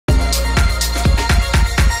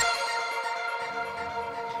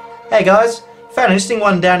Hey guys, found an interesting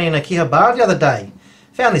one down in Akihabara the other day.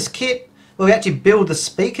 Found this kit where we actually build the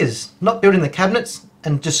speakers, not building the cabinets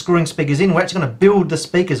and just screwing speakers in. We're actually going to build the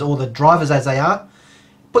speakers, or the drivers as they are,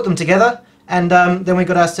 put them together, and then we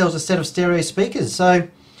got ourselves a set of stereo speakers. So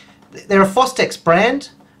they're a Fostex brand,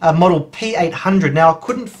 model P800. Now I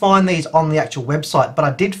couldn't find these on the actual website, but I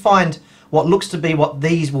did find what looks to be what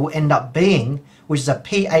these will end up being, which is a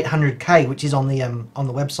P800K, which is on the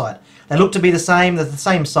website. They look to be the same, they're the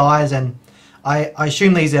same size, and I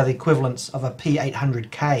assume these are the equivalents of a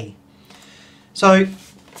P800K. So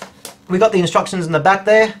we got the instructions in the back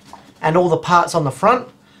there and all the parts on the front.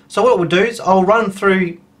 So what we'll do is I'll run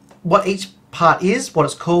through what each part is, what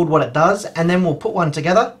it's called, what it does, and then we'll put one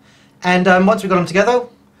together. And once we've got them together,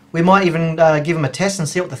 we might even give them a test and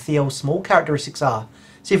see what the Thiele small characteristics are.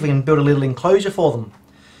 See if we can build a little enclosure for them.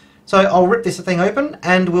 So I'll rip this thing open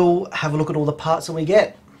and we'll have a look at all the parts that we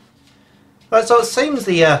get. Right, so it seems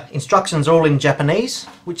the instructions are all in Japanese,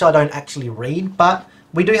 which I don't actually read, but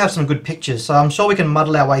we do have some good pictures, so I'm sure we can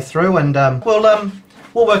muddle our way through, and we'll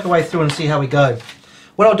work our way through and see how we go.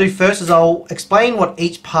 What I'll do first is I'll explain what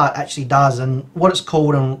each part actually does and what it's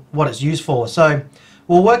called and what it's used for. So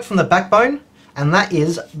we'll work from the backbone, and that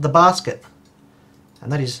is the basket,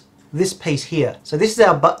 and that is this piece here. So this is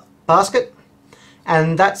our basket,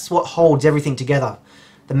 and that's what holds everything together.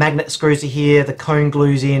 The magnet screws to here, the cone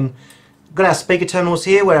glues in. We've got our speaker terminals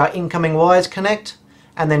here where our incoming wires connect,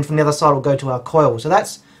 and then from the other side we'll go to our coil. So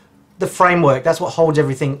that's the framework, that's what holds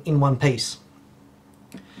everything in one piece.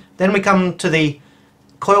 Then we come to the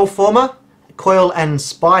coil former, coil and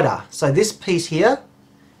spider. So this piece here,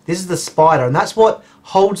 this is the spider, and that's what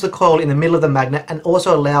holds the coil in the middle of the magnet and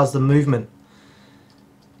also allows the movement.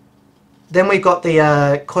 Then we've got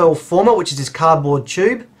the coil former, which is this cardboard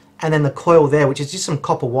tube, and then the coil there, which is just some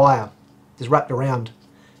copper wire just wrapped around.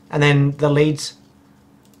 And then the leads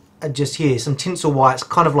are just here, some tinsel wire. It's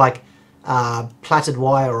kind of like plaited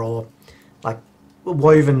wire, or like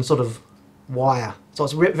woven sort of wire. So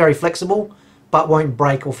it's very flexible, but won't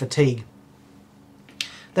break or fatigue.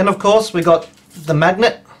 Then of course we got the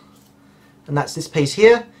magnet, and that's this piece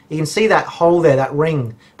here. You can see that hole there, that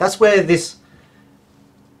ring. That's where this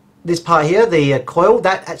part here, the coil,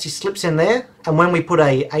 that actually slips in there, and when we put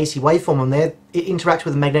a AC waveform on there, it interacts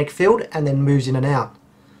with the magnetic field and then moves in and out.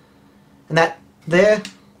 And that there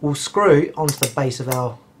will screw onto the base of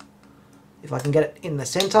our, if I can get it in the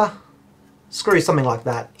center, screw something like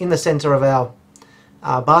that in the center of our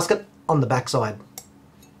basket on the back side.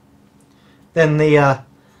 Then the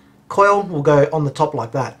coil will go on the top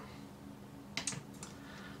like that.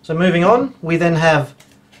 So moving on, we then have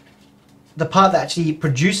the part that actually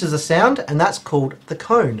produces the sound, and that's called the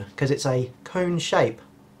cone, because it's a cone shape,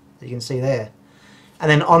 as you can see there. And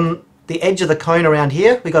then on the edge of the cone around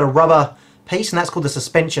here, we've got a rubber piece, and that's called the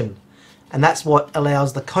suspension, and that's what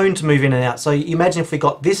allows the cone to move in and out. So you imagine if we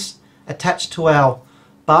got this attached to our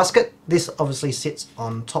basket, this obviously sits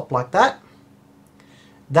on top like that.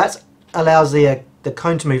 That allows the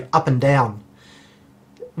cone to move up and down.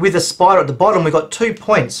 With the spider at the bottom, we've got 2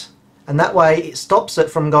 points, and that way it stops it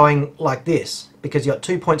from going like this, because you've got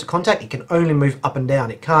 2 points of contact. It can only move up and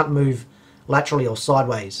down. It can't move laterally or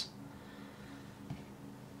sideways.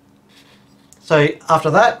 So after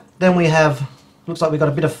that, then we have, looks like we've got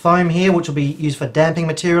a bit of foam here, which will be used for damping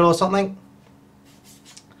material or something.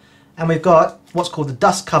 And we've got what's called the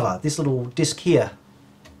dust cover, this little disc here.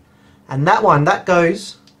 And that one, that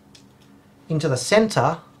goes into the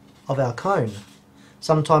center of our cone.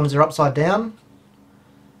 Sometimes they're upside down,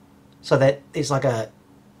 so that it's like a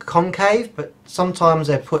concave, but sometimes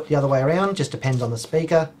they're put the other way around, just depends on the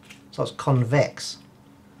speaker, so it's convex.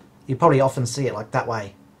 You probably often see it like that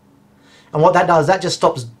way. And what that does, that just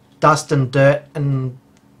stops dust and dirt and,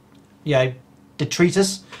 you know,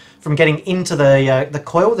 detritus from getting into the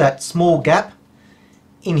coil, that small gap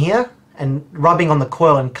in here, and rubbing on the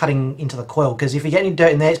coil and cutting into the coil, because if you get any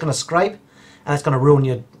dirt in there, it's going to scrape and it's going to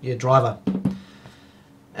ruin your driver.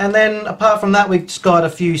 And then apart from that, we've just got a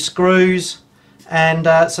few screws and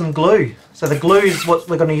some glue. So the glue is what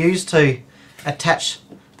we're going to use to attach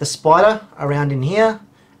the spider around in here,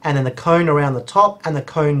 and then the cone around the top, and the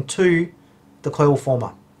cone to the coil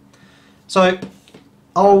former. So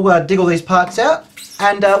I'll dig all these parts out,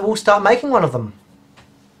 and we'll start making one of them.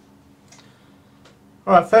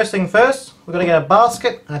 Alright, first thing first, we're going to get a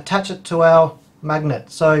basket and attach it to our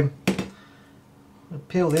magnet. So we'll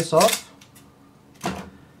peel this off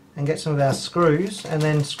and get some of our screws, and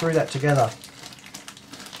then screw that together.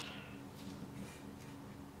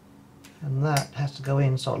 And that has to go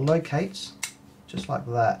in so it locates just like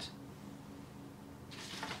that.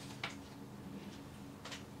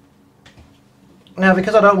 Now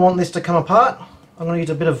because I don't want this to come apart, I'm going to use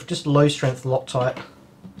a bit of just low strength Loctite.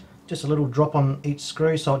 Just a little drop on each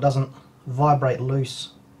screw so it doesn't vibrate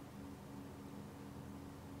loose.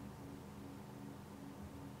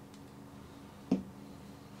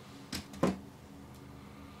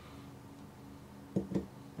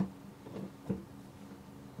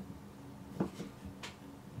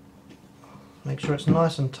 Make sure it's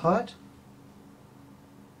nice and tight.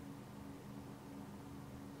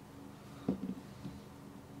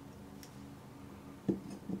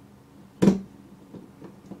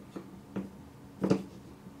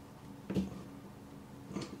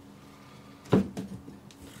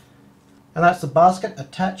 And that's the basket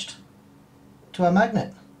attached to our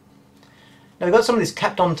magnet. Now we've got some of this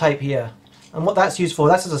capped on tape here, and what that's used for,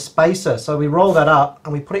 that's as a spacer. So we roll that up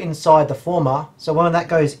and we put it inside the former, so when that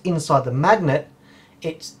goes inside the magnet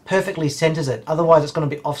it perfectly centers it, otherwise it's going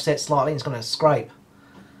to be offset slightly and it's going to scrape.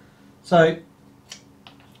 So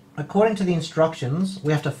according to the instructions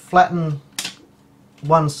we have to flatten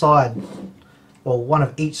one side, or one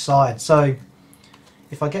of each side. So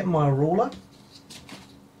if I get my ruler,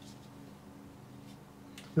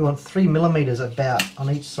 we want 3 millimeters about on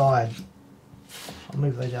each side. I'll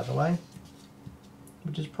move those out of the way,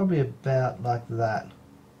 which is probably about like that.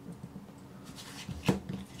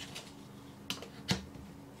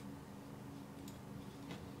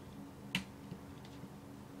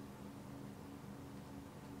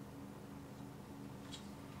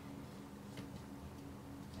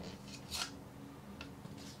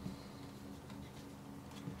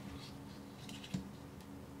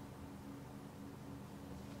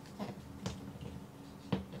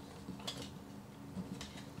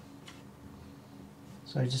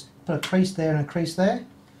 So just put a crease there and a crease there,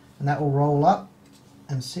 and that will roll up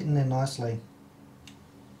and sit in there nicely.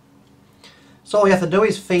 So all you have to do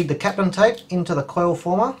is feed the Kapton tape into the coil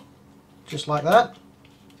former, just like that.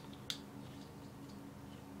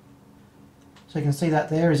 So you can see that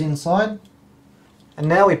there is inside. And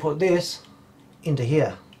now we put this into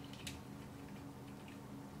here,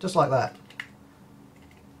 just like that.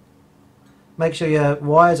 Make sure your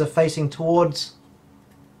wires are facing towards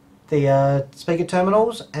the speaker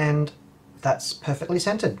terminals, and that's perfectly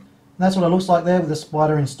centered. And that's what it looks like there with the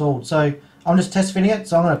spider installed. So I'm just test fitting it,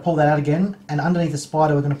 so I'm going to pull that out again, and underneath the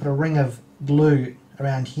spider we're going to put a ring of glue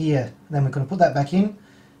around here. And then we're going to put that back in,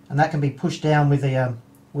 and that can be pushed down with a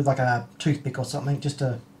with like a toothpick or something, just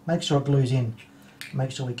to make sure it glues in.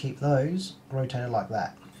 Make sure we keep those rotated like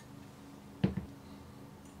that.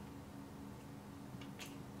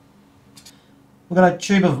 We've got a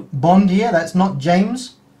tube of Bond here. That's not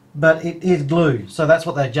James, but it is glue, so that's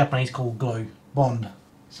what the Japanese call glue, Bond.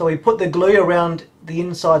 So we put the glue around the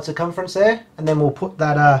inside circumference there, and then we'll put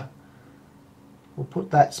that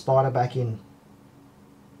spider back in.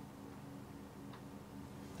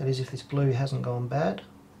 That is, if this glue hasn't gone bad.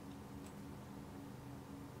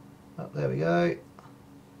 Oh, there we go.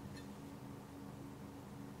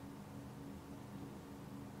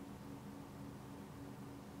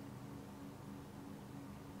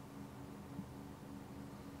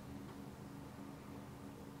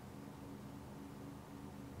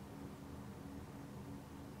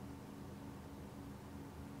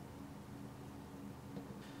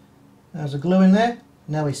 There's a glue in there.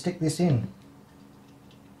 Now we stick this in.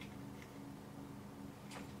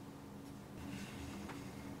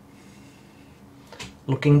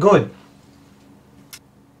 Looking good.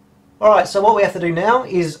 Alright, so what we have to do now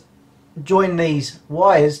is join these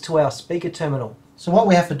wires to our speaker terminal. So what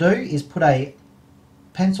we have to do is put a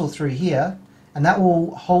pencil through here, and that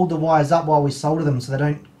will hold the wires up while we solder them so they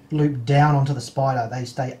don't loop down onto the spider, they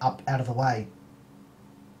stay up out of the way.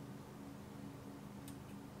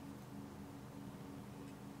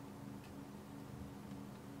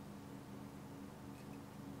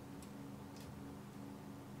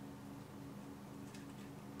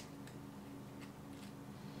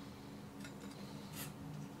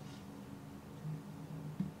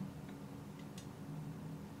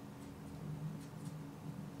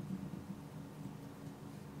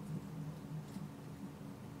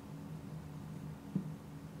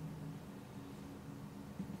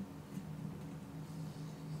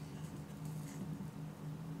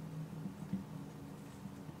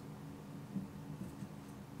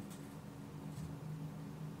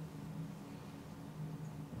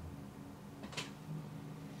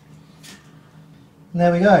 And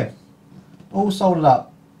there we go, all soldered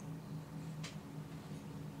up.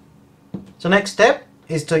 So next step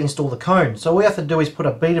is to install the cone. So all we have to do is put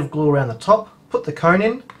a bead of glue around the top, put the cone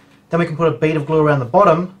in, then we can put a bead of glue around the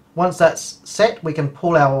bottom. Once that's set, we can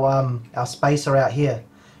pull our spacer out here.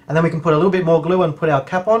 And then we can put a little bit more glue and put our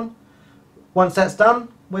cap on. Once that's done,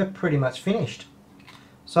 we're pretty much finished.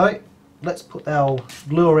 So let's put our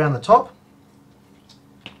glue around the top.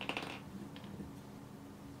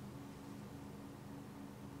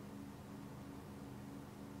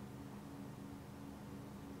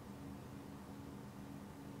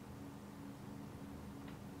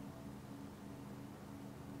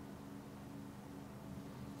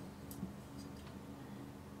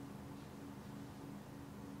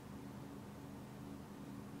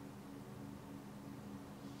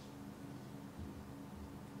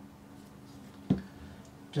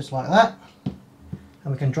 Just like that,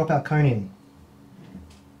 and we can drop our cone in.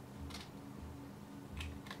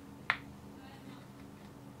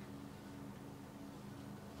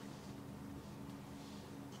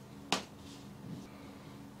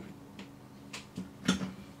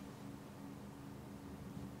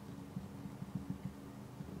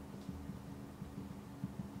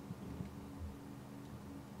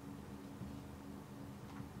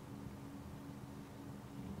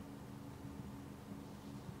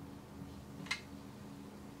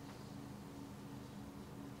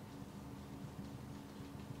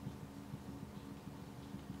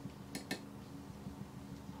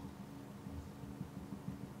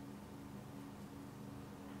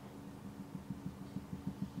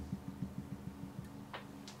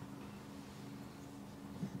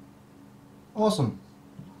 Awesome.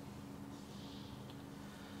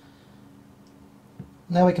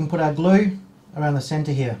 Now we can put our glue around the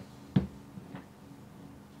center here.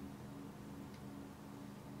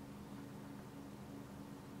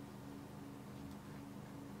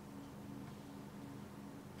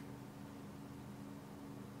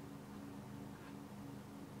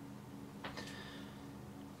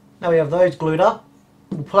 Now we have those glued up,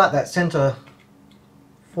 we'll pull out that center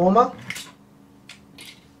former.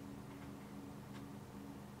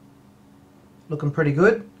 Looking pretty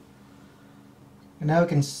good. And now we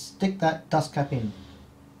can stick that dust cap in.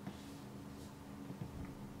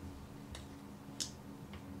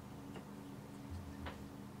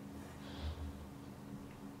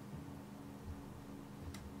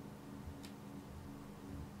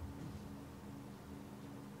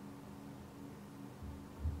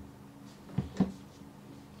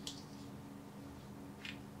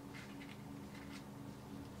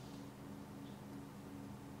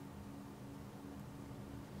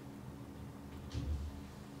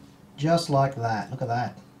 Just like that. Look at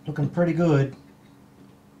that. Looking pretty good.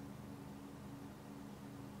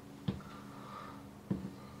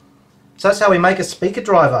 So that's how we make a speaker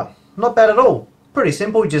driver. Not bad at all. Pretty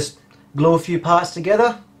simple. Just glue a few parts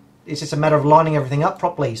together. It's just a matter of lining everything up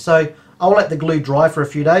properly. So I'll let the glue dry for a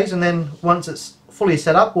few days, and then once it's fully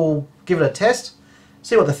set up, we'll give it a test.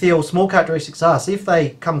 See what the Thiele small characteristics are. See if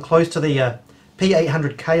they come close to the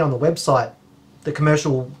P800K on the website, the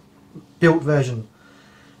commercial built version.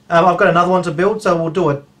 I've got another one to build, so we'll do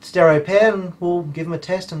a stereo pair and we'll give them a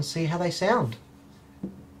test and see how they sound.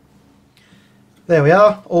 There we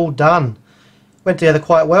are, all done. Went together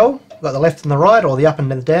quite well. We've got the left and the right, or the up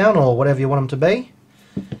and the down, or whatever you want them to be.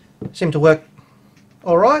 Seem to work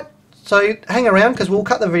alright. So hang around, because we'll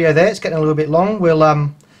cut the video there. It's getting a little bit long.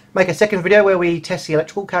 We'll make a second video where we test the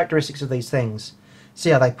electrical characteristics of these things. See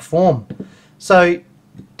how they perform. So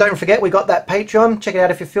don't forget, we got that Patreon. Check it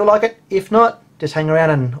out if you feel like it. If not, just hang around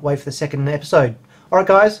and wait for the second episode. Alright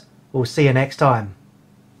guys, we'll see you next time.